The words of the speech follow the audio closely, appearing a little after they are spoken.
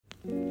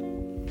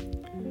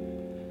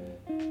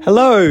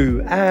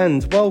Hello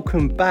and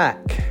welcome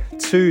back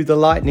to the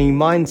Lightning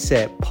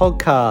Mindset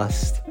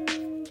podcast.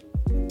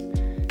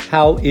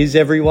 How is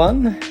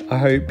everyone? I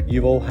hope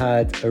you've all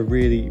had a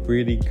really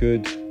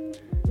good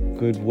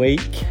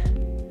week.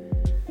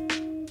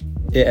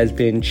 It has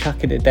been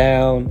chucking it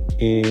down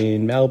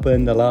in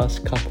Melbourne the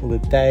last couple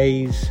of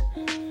days.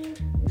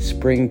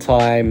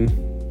 Springtime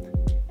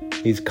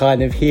is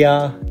kind of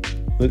here.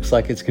 Looks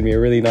like it's going to be a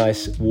really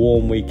nice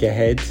warm week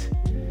ahead.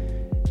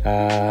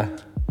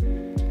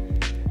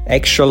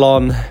 Extra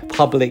long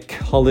public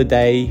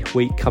holiday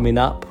week coming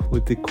up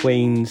with the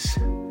Queen's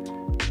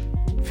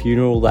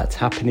funeral that's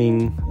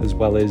happening, as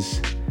well as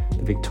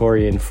the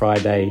Victorian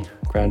Friday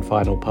grand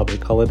final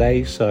public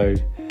holiday. So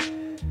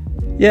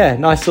yeah,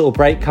 nice little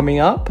break coming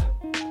up.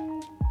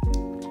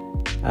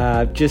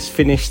 Just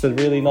finished a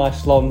really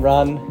nice long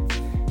run.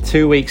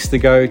 2 weeks to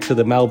go to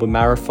the Melbourne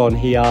Marathon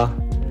here.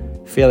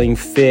 Feeling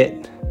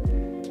fit.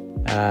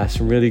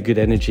 Some really good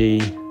energy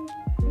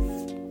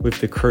with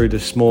the crew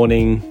this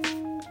morning.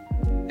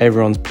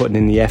 Everyone's putting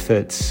in the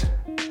efforts,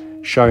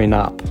 showing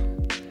up,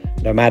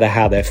 no matter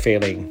how they're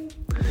feeling.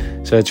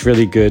 So it's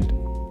really good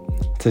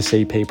to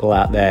see people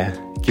out there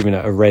giving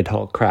it a red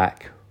hot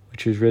crack,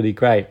 which is really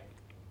great.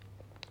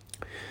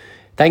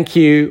 Thank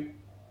you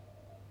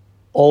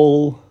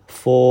all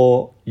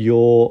for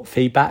your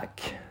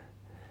feedback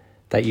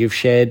that you've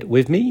shared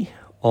with me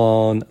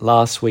on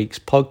last week's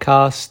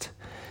podcast.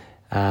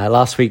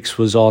 Last week's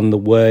was on the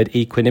word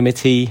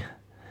equanimity,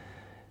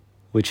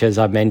 which, as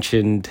I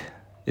mentioned,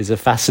 is a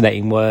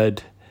fascinating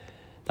word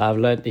that I've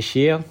learnt this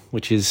year,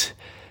 which is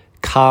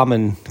calm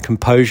and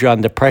composure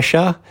under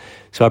pressure.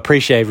 So I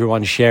appreciate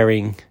everyone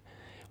sharing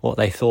what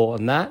they thought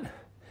on that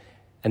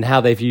and how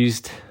they've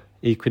used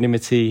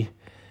equanimity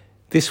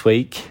this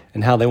week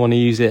and how they want to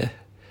use it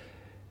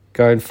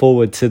going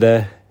forward to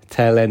the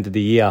tail end of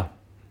the year.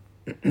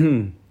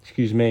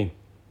 Excuse me.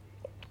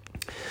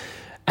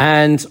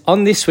 And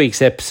on this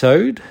week's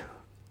episode,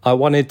 I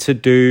wanted to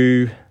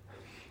do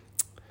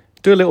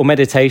a little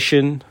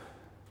meditation.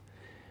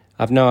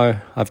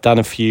 I've done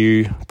a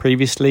few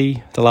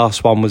previously. The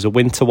last one was a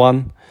winter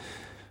one.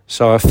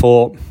 So I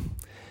thought,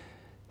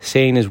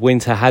 seeing as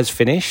winter has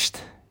finished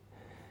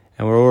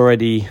and we're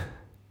already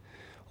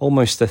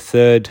almost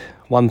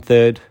one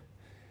third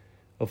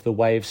of the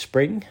way of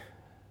spring,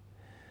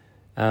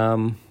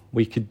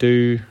 we could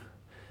do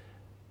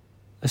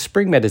a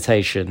spring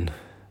meditation.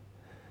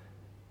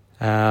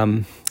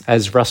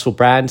 As Russell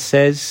Brand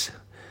says,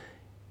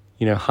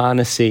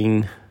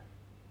 harnessing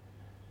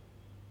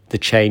the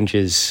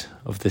changes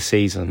of the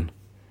season.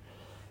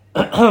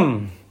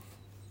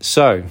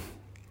 So,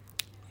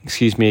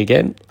 excuse me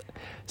again.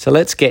 So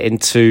let's get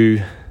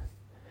into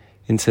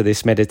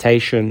this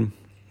meditation.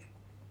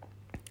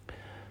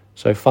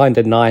 So find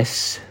a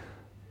nice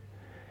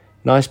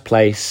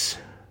place,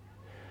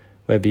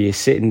 whether you're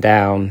sitting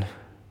down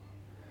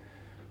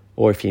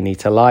or if you need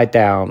to lie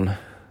down.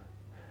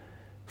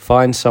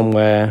 Find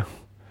somewhere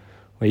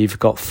where you've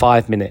got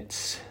 5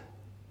 minutes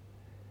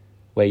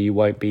where you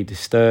won't be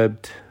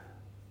disturbed.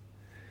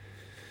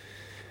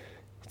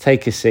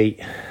 Take a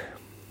seat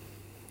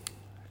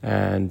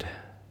and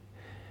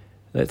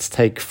let's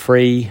take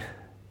 3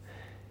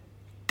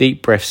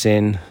 deep breaths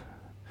in.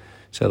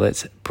 So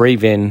let's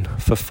breathe in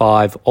for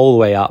 5 all the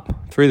way up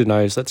through the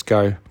nose. Let's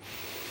go.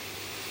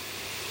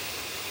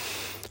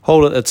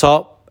 Hold at the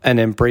top and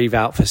then breathe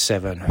out for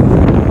 7.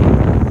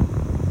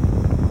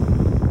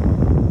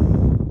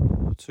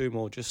 2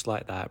 more just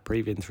like that.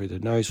 Breathe in through the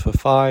nose for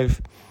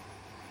 5.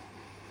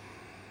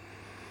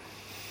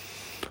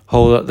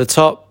 Hold at the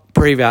top.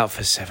 Breathe out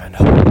for 7.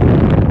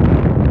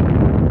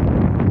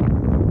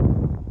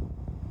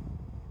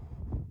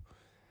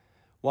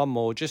 1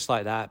 more, just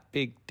like that.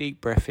 Big,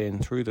 deep breath in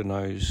through the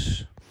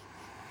nose.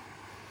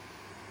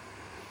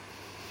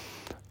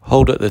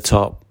 Hold at the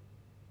top.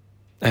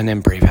 And then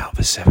breathe out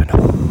for 7.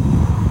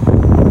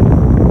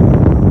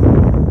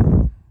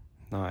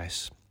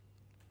 Nice.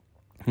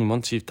 And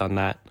once you've done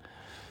that,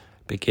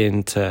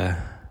 begin to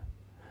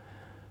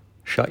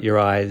shut your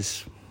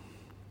eyes.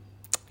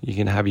 You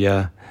can have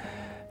your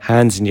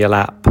hands in your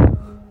lap.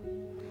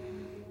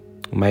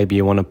 Maybe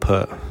you want to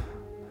put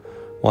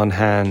one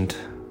hand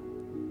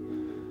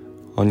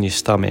on your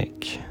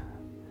stomach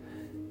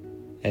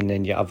and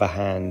then your other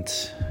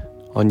hand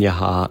on your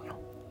heart.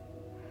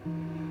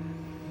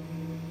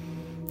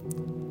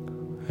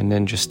 And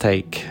then just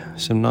take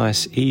some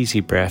nice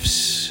easy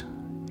breaths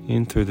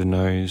in through the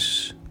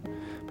nose,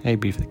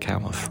 maybe for the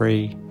count of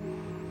 3.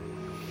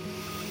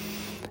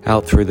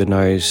 Out through the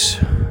nose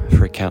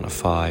for a count of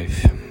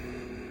 5.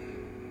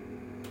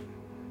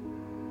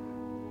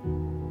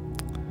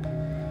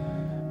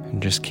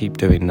 And just keep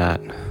doing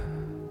that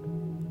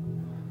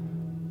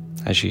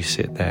as you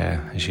sit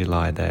there, as you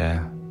lie there.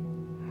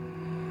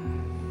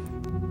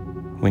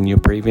 When you're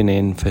breathing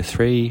in for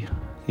 3,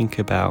 think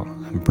about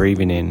I'm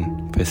breathing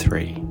in for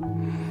 3.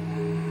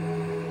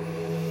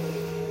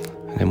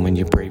 And then when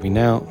you're breathing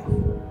out,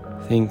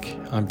 think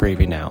I'm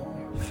breathing out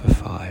for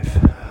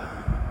 5.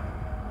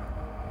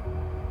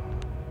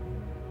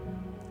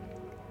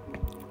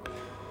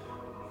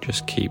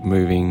 Just keep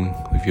moving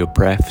with your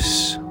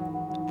breaths,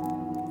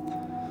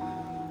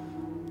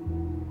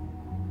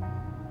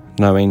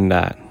 knowing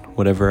that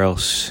whatever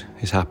else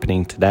is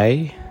happening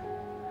today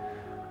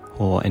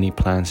or any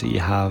plans that you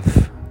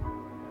have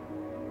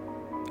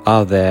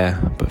are there,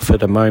 but for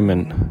the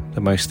moment,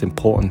 the most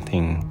important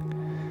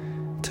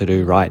thing to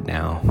do right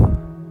now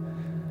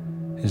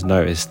is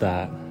notice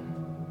that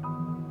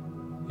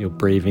you're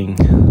breathing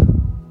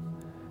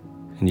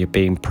and you're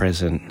being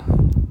present,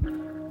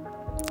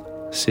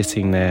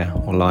 sitting there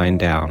or lying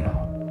down.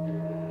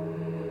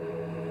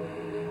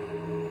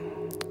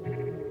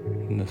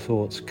 When the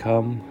thoughts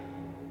come,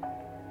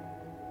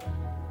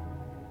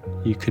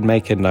 you can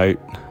make a note,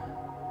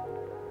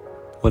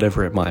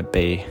 whatever it might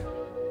be,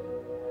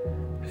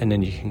 and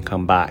then you can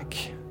come back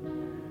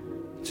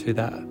to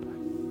that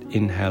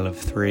inhale of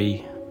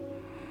 3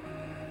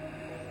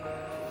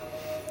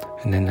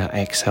 and then that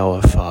exhale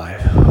of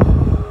 5.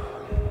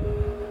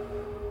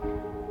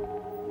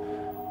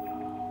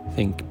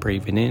 Think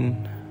breathing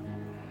in,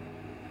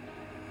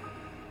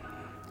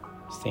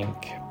 think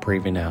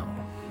breathing out.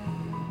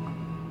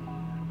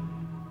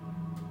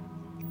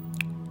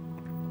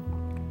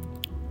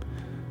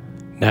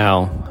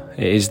 Now,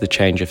 it is the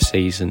change of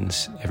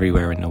seasons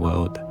everywhere in the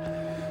world.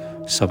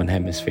 Southern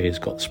Hemisphere's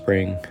got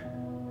spring.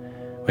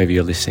 Whether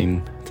you're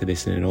listening to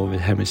this in the Northern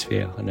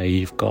Hemisphere, I know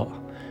you've got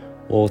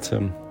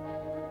autumn.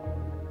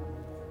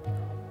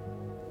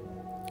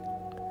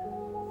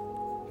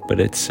 But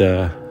it's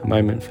a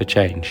moment for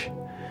change.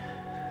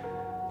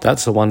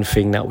 That's the one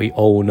thing that we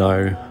all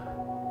know,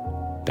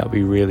 that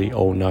we really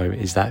all know,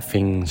 is that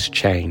things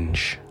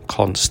change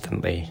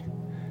constantly.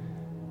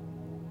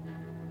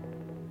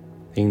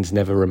 Things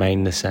never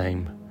remain the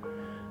same.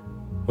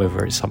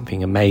 Whether it's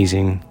something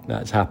amazing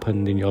that's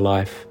happened in your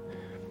life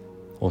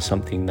or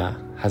something that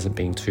hasn't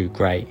been too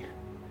great,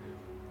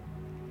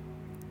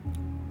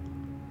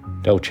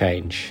 they'll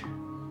change.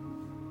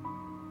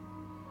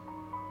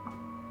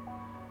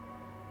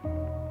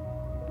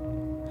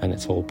 And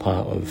it's all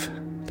part of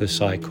the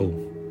cycle.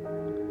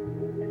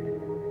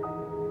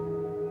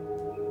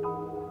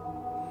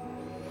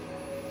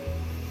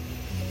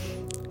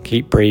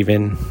 Keep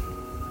breathing.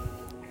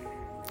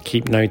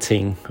 Keep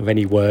noting of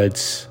any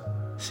words,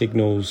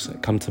 signals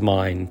that come to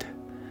mind.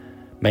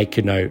 Make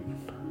a note.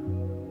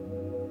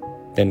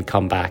 Then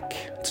come back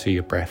to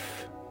your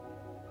breath.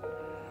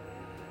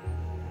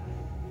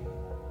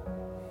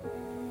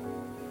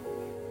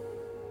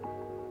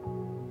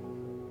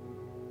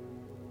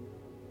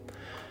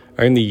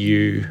 Only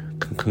you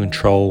can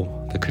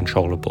control the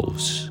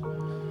controllables.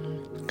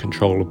 The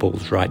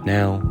controllables right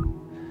now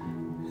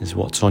is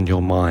what's on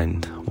your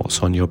mind,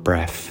 what's on your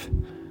breath.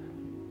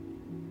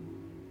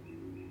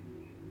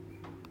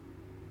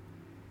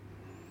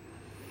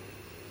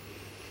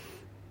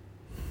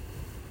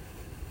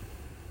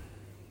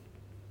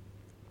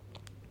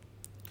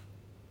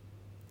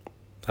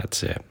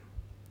 That's it.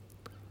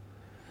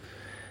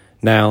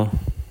 Now,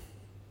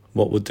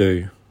 what we'll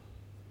do,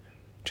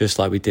 just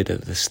like we did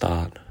at the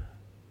start,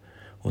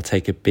 we'll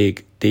take a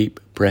big, deep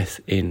breath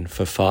in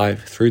for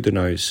 5 through the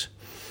nose.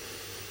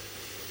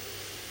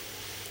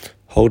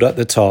 Hold at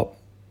the top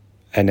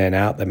and then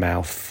out the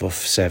mouth for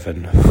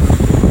 7.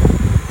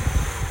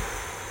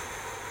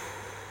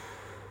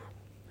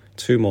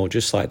 2 more,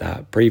 just like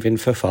that. Breathe in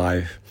for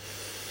 5.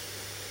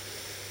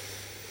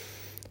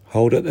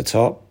 Hold at the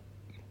top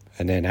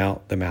and then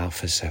out the mouth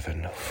for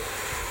 7.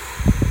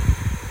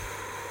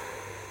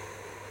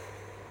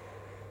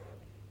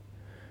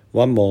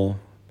 One more.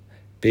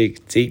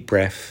 Big, deep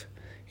breath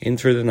in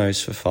through the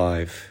nose for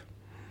 5.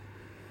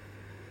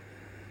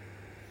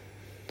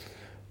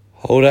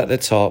 Hold at the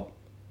top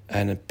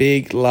and a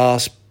big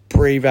last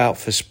breathe out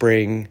for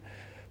spring.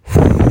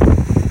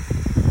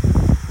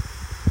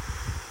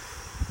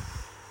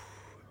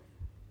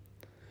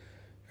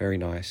 Very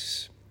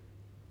nice.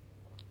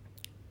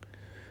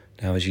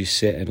 Now as you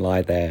sit and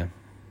lie there,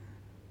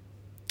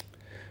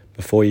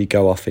 before you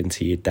go off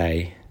into your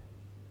day,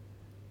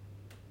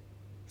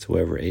 to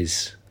wherever it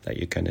is that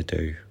you're going to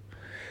do,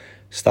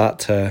 start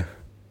to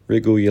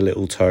wriggle your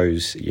little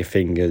toes, your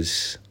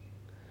fingers.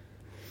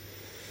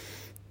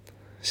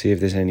 See if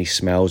there's any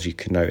smells you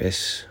can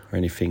notice or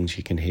any things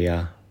you can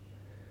hear.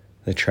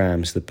 The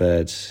trams, the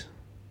birds.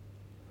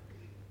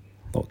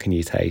 What can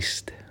you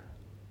taste?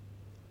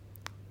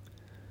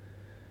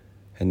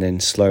 And then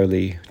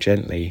slowly,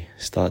 gently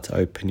start to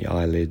open your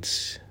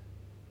eyelids.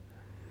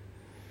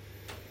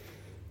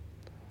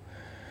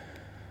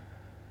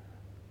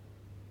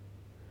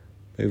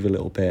 Move a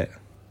little bit.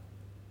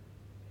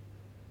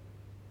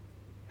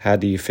 How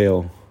do you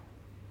feel?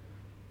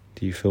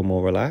 Do you feel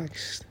more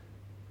relaxed?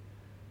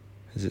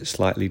 Is it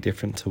slightly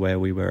different to where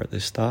we were at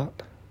the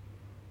start?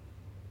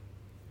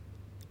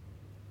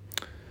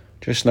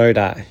 Just know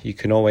that you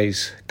can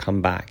always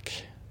come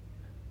back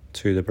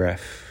to the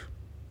breath.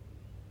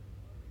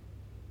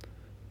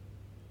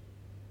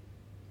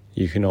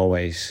 You can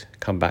always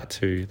come back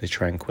to the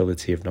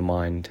tranquility of the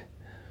mind.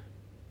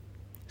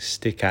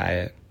 Stick at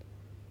it.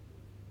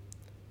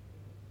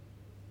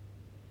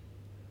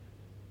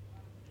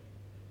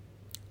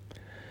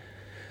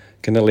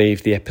 going to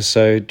leave the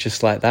episode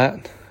just like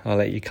that. I'll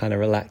let you kind of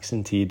relax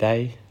into your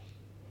day.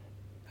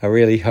 I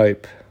really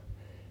hope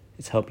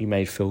it's helped you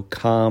made feel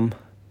calm,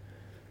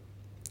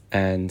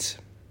 and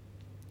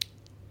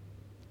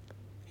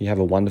you have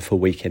a wonderful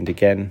weekend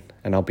again,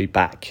 and I'll be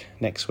back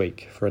next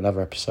week for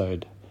another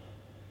episode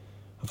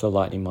of The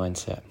Lightning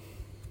Mindset.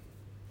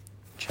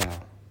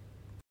 Ciao.